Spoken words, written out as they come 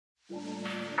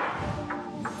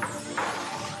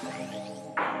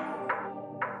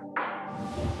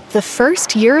The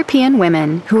first European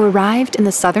women who arrived in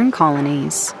the southern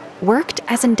colonies worked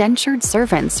as indentured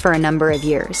servants for a number of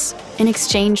years in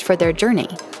exchange for their journey.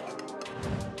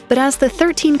 But as the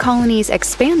 13 colonies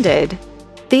expanded,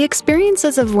 the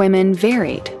experiences of women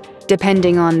varied,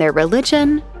 depending on their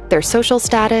religion, their social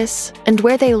status, and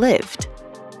where they lived.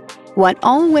 What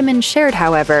all women shared,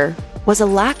 however, was a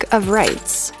lack of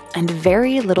rights and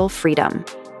very little freedom.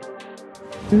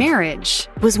 Marriage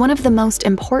was one of the most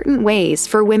important ways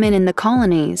for women in the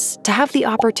colonies to have the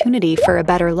opportunity for a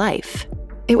better life.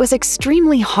 It was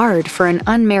extremely hard for an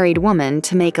unmarried woman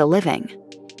to make a living.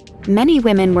 Many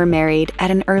women were married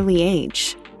at an early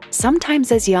age,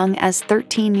 sometimes as young as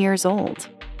 13 years old.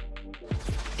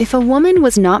 If a woman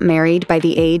was not married by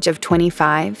the age of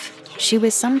 25, she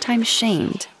was sometimes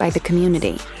shamed by the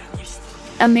community.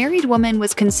 A married woman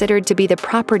was considered to be the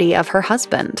property of her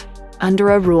husband,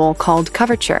 under a rule called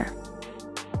Coverture.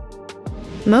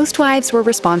 Most wives were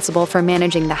responsible for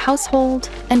managing the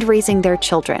household and raising their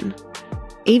children.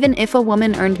 Even if a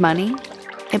woman earned money,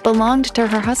 it belonged to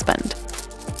her husband.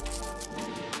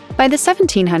 By the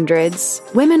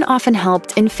 1700s, women often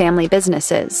helped in family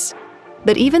businesses.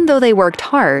 But even though they worked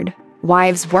hard,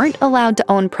 wives weren't allowed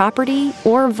to own property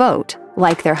or vote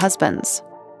like their husbands.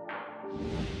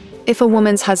 If a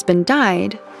woman's husband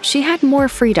died, she had more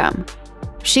freedom.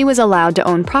 She was allowed to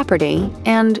own property,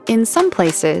 and in some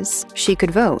places, she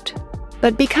could vote.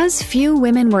 But because few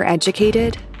women were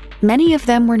educated, many of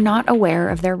them were not aware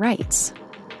of their rights.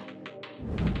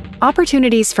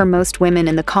 Opportunities for most women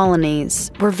in the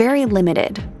colonies were very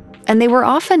limited, and they were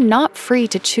often not free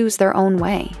to choose their own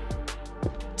way.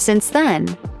 Since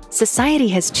then, society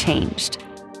has changed,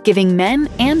 giving men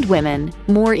and women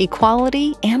more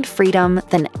equality and freedom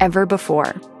than ever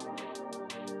before.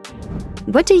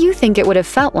 What do you think it would have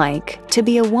felt like to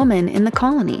be a woman in the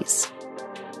colonies?